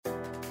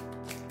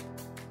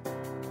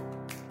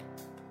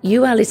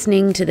You are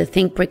listening to the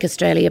Think Brick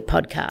Australia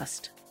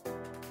podcast.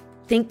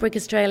 Think Brick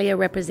Australia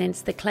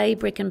represents the clay,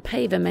 brick and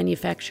paver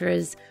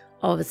manufacturers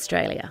of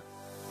Australia.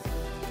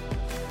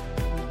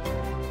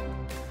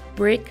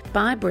 Brick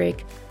by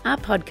brick, our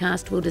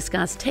podcast will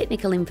discuss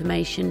technical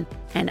information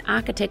and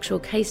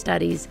architectural case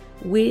studies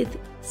with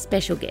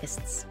special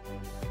guests.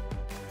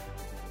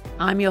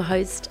 I'm your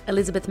host,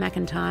 Elizabeth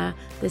McIntyre,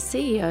 the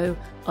CEO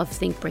of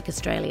Think Brick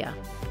Australia.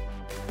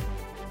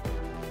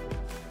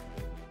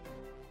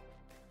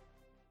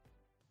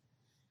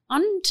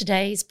 On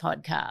today's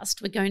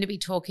podcast, we're going to be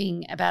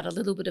talking about a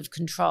little bit of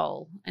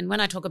control. And when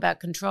I talk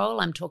about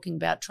control, I'm talking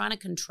about trying to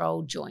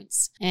control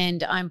joints.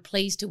 And I'm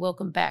pleased to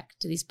welcome back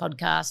to this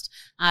podcast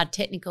our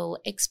technical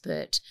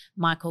expert,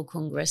 Michael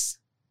Kungris.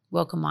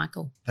 Welcome,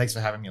 Michael. Thanks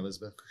for having me,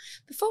 Elizabeth.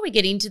 Before we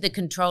get into the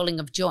controlling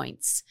of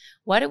joints,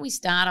 why don't we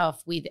start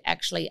off with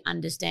actually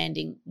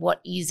understanding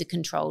what is a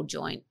control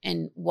joint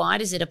and why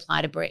does it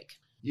apply to brick?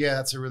 Yeah,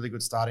 that's a really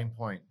good starting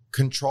point.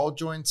 Control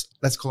joints,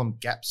 let's call them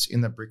gaps in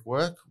the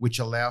brickwork, which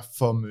allow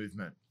for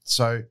movement.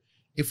 So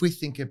if we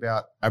think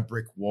about a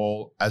brick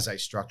wall as a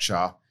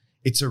structure,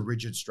 it's a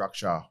rigid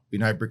structure. We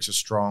know bricks are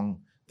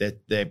strong,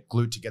 they're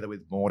glued together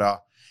with mortar,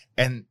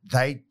 and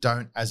they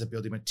don't, as a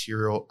building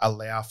material,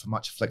 allow for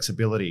much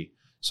flexibility.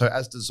 So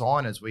as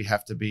designers, we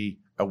have to be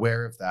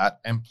aware of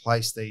that and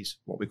place these,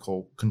 what we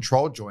call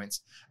control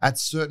joints, at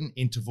certain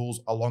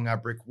intervals along our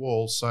brick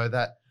wall so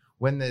that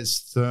when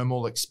there's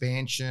thermal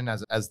expansion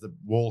as the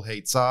wall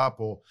heats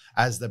up or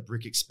as the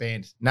brick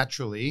expands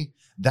naturally,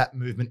 that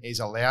movement is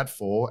allowed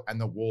for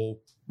and the wall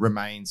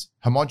remains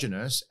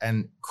homogeneous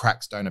and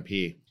cracks don't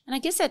appear. And I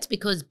guess that's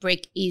because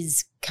brick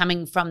is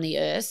coming from the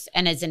earth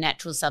and as a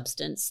natural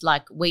substance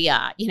like we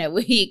are. You know,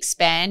 we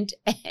expand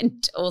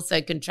and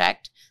also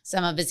contract.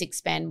 Some of us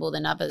expand more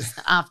than others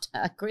after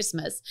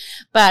Christmas,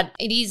 but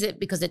it is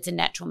because it's a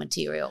natural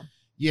material.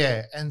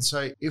 Yeah, and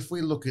so if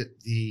we look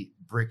at the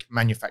brick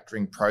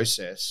manufacturing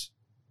process,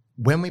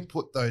 when we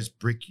put those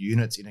brick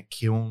units in a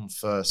kiln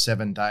for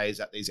 7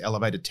 days at these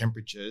elevated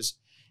temperatures,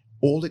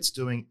 all it's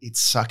doing, it's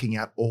sucking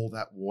out all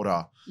that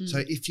water.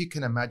 So if you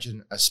can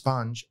imagine a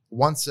sponge,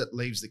 once it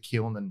leaves the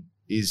kiln and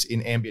is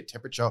in ambient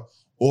temperature,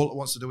 all it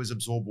wants to do is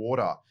absorb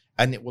water,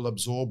 and it will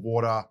absorb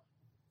water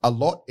a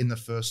lot in the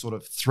first sort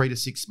of 3 to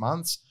 6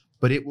 months,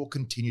 but it will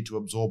continue to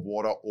absorb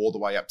water all the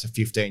way up to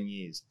 15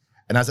 years.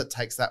 And as it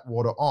takes that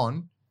water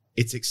on,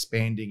 it's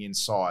expanding in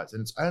size.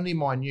 And it's only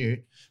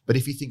minute, but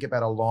if you think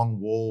about a long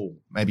wall,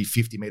 maybe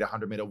 50 meter,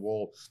 100 meter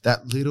wall,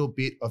 that little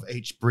bit of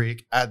each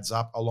brick adds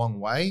up a long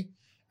way.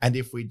 And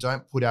if we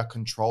don't put our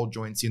control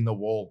joints in the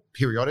wall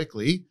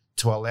periodically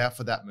to allow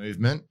for that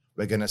movement,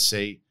 we're going to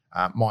see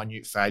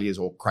minute failures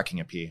or cracking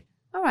appear.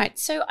 All right.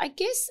 So I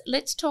guess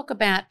let's talk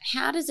about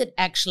how does it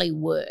actually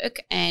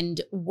work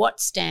and what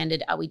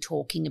standard are we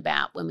talking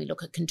about when we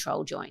look at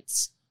control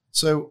joints?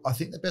 So I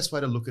think the best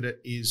way to look at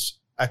it is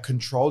a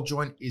control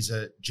joint is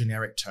a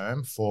generic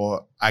term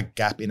for a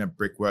gap in a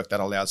brickwork that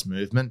allows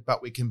movement,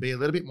 but we can be a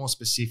little bit more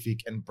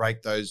specific and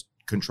break those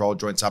control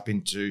joints up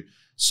into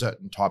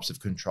certain types of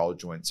control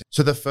joints.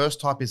 So the first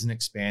type is an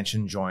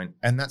expansion joint,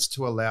 and that's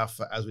to allow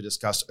for, as we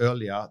discussed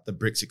earlier, the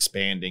bricks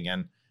expanding.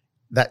 And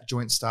that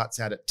joint starts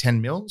out at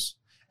 10 mils,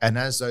 and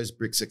as those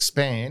bricks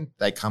expand,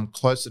 they come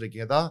closer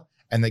together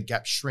and the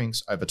gap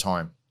shrinks over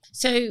time.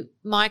 So,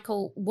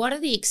 Michael, what are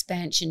the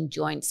expansion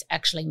joints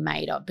actually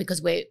made of?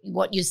 Because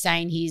what you're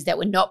saying here is that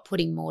we're not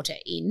putting mortar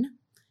in,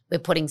 we're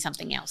putting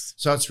something else.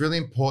 So it's really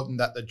important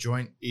that the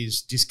joint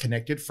is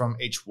disconnected from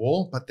each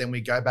wall, but then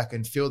we go back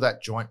and fill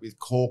that joint with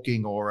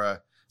caulking or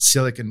a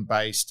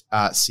silicon-based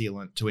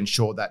sealant to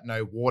ensure that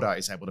no water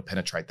is able to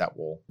penetrate that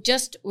wall.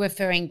 Just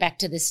referring back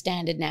to the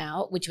standard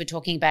now, which we're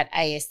talking about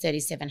AS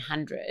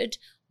 3700,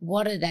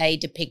 what are they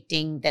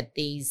depicting that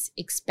these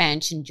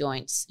expansion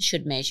joints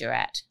should measure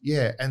at?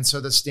 Yeah, and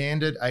so the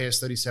standard AS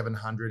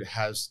 3700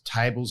 has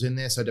tables in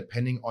there. So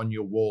depending on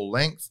your wall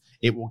length,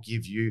 it will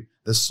give you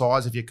the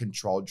size of your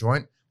control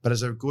joint. But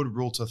as a good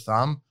rule of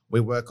thumb,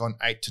 we work on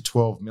 8 to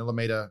 12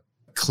 millimeter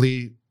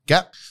clear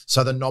gap.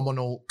 So the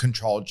nominal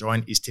control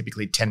joint is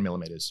typically 10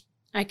 millimeters.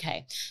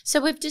 Okay, so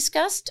we've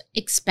discussed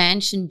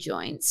expansion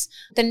joints.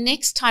 The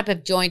next type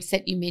of joints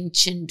that you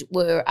mentioned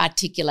were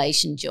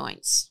articulation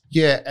joints.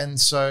 Yeah, and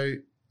so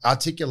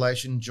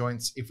articulation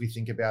joints, if we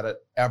think about it,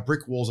 our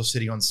brick walls are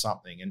sitting on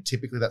something, and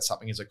typically that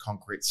something is a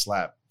concrete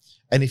slab.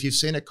 And if you've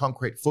seen a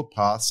concrete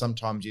footpath,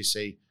 sometimes you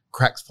see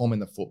cracks form in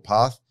the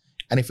footpath.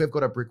 And if we've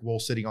got a brick wall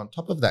sitting on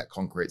top of that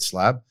concrete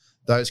slab,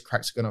 those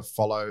cracks are going to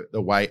follow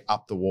the way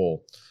up the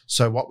wall.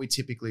 So what we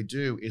typically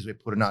do is we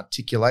put an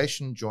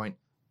articulation joint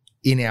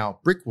in our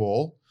brick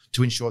wall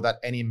to ensure that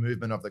any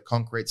movement of the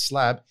concrete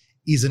slab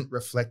isn't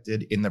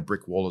reflected in the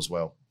brick wall as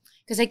well.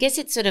 Because I guess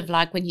it's sort of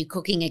like when you're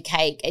cooking a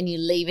cake and you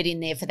leave it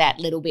in there for that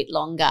little bit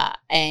longer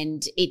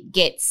and it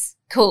gets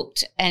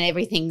cooked and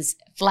everything's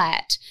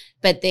flat.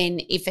 But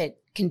then if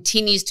it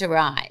continues to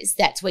rise,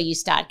 that's where you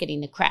start getting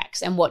the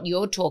cracks. And what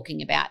you're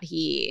talking about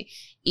here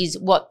is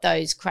what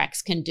those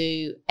cracks can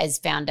do as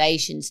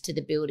foundations to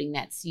the building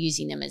that's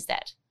using them as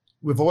that.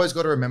 We've always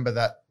got to remember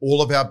that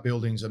all of our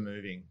buildings are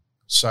moving.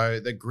 So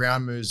the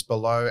ground moves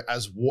below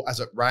as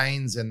it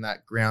rains and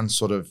that ground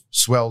sort of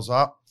swells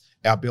up.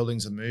 Our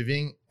buildings are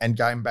moving. And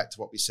going back to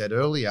what we said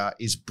earlier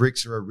is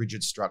bricks are a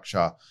rigid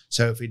structure.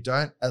 So if we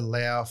don't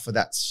allow for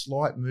that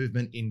slight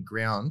movement in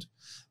ground,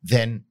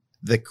 then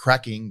the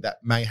cracking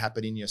that may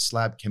happen in your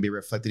slab can be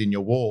reflected in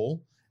your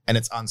wall and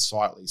it's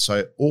unsightly.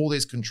 So all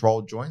these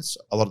control joints,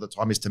 a lot of the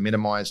time, is to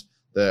minimize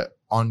the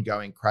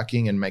ongoing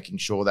cracking and making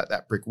sure that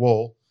that brick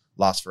wall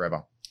lasts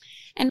forever.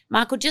 And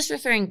Michael, just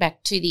referring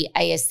back to the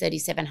AS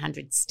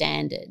 3700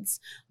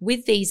 standards,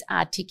 with these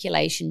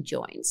articulation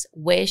joints,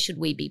 where should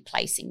we be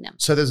placing them?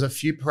 So there's a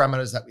few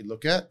parameters that we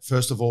look at.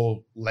 First of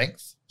all,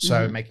 length.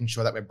 So making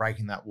sure that we're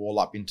breaking that wall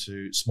up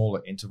into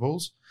smaller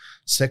intervals.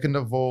 Second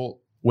of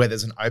all, where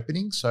there's an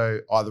opening,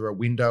 so either a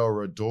window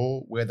or a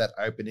door, where that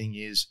opening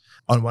is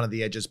on one of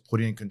the edges,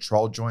 putting in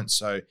control joints,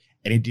 so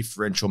any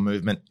differential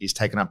movement is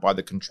taken up by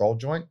the control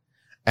joint.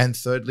 And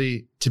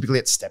thirdly, typically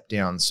it's step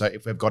down. So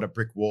if we've got a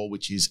brick wall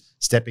which is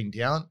stepping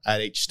down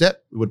at each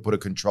step, we would put a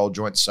control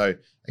joint. So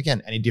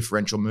again, any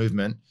differential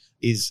movement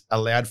is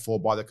allowed for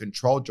by the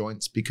control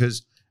joints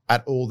because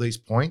at all these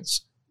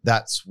points,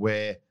 that's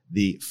where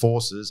the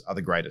forces are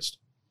the greatest.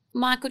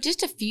 Michael,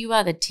 just a few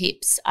other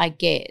tips, I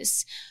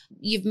guess.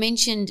 You've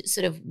mentioned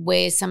sort of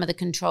where some of the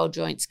control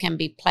joints can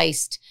be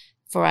placed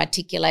for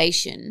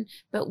articulation,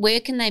 but where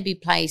can they be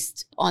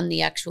placed on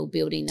the actual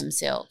building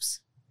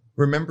themselves?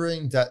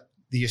 Remembering that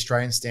the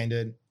Australian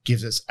standard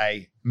gives us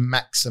a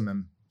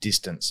maximum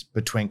distance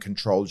between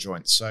control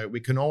joints. So we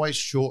can always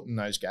shorten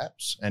those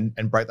gaps and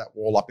break that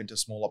wall up into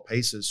smaller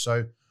pieces.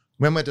 So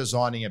when we're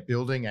designing a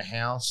building, a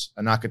house,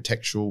 an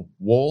architectural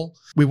wall,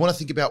 we want to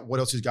think about what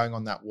else is going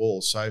on that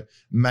wall. So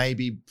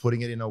maybe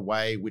putting it in a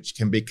way which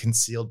can be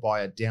concealed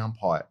by a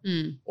downpipe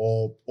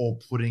or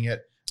putting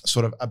it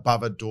sort of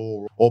above a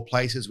door or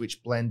places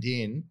which blend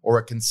in or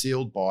are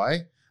concealed by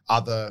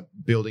other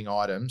building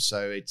items.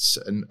 So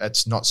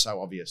it's not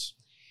so obvious.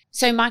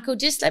 So, Michael,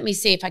 just let me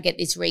see if I get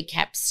this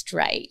recap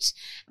straight.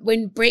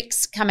 When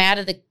bricks come out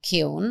of the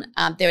kiln,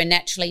 they're a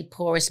naturally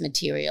porous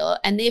material,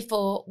 and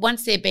therefore,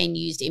 once they're being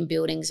used in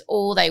buildings,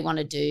 all they want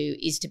to do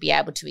is to be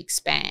able to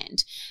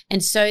expand.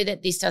 And so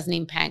that this doesn't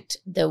impact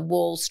the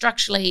wall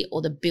structurally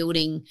or the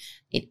building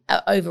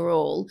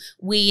overall,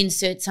 we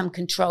insert some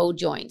control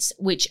joints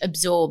which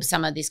absorb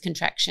some of this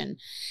contraction.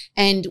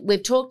 And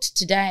we've talked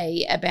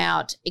today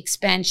about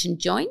expansion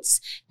joints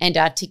and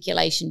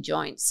articulation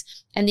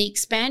joints. And the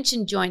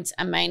expansion joints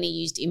are mainly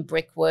used in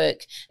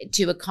brickwork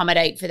to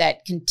accommodate for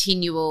that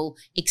continual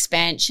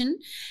expansion.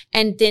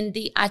 And then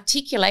the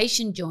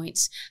articulation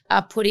joints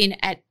are put in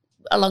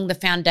along the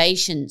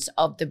foundations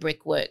of the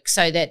brickwork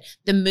so that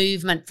the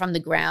movement from the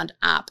ground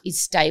up is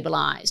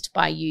stabilised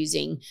by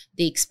using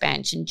the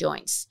expansion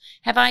joints.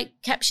 Have I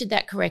captured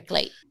that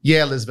correctly?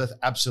 Yeah, Elizabeth,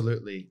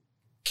 absolutely.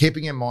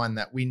 Keeping in mind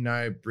that we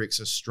know bricks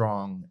are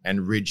strong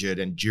and rigid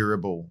and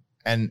durable.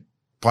 And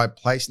by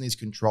placing these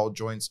control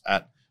joints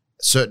at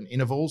certain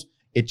intervals,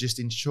 it just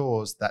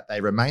ensures that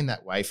they remain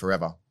that way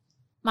forever.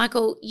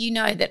 Michael, you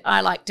know that I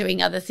like doing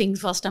other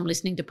things whilst I'm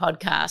listening to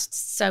podcasts.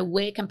 So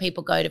where can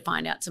people go to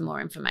find out some more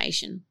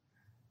information?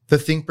 The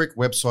ThinkBrick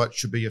website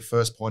should be your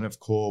first point of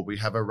call. We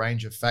have a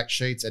range of fact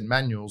sheets and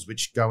manuals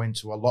which go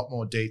into a lot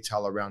more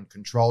detail around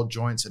control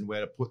joints and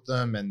where to put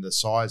them and the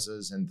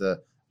sizes and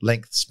the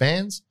length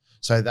spans.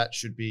 So that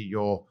should be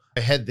your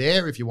head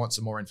there if you want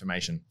some more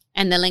information.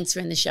 And the links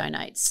are in the show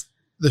notes.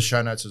 The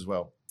show notes as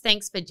well.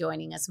 Thanks for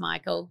joining us,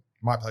 Michael.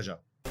 My pleasure.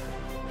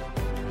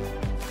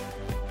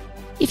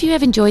 If you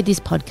have enjoyed this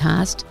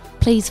podcast,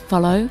 please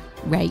follow,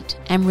 rate,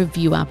 and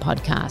review our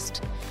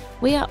podcast.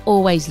 We are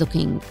always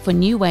looking for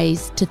new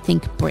ways to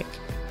think brick.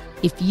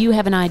 If you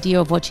have an idea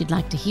of what you'd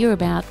like to hear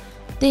about,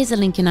 there's a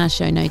link in our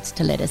show notes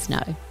to let us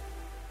know.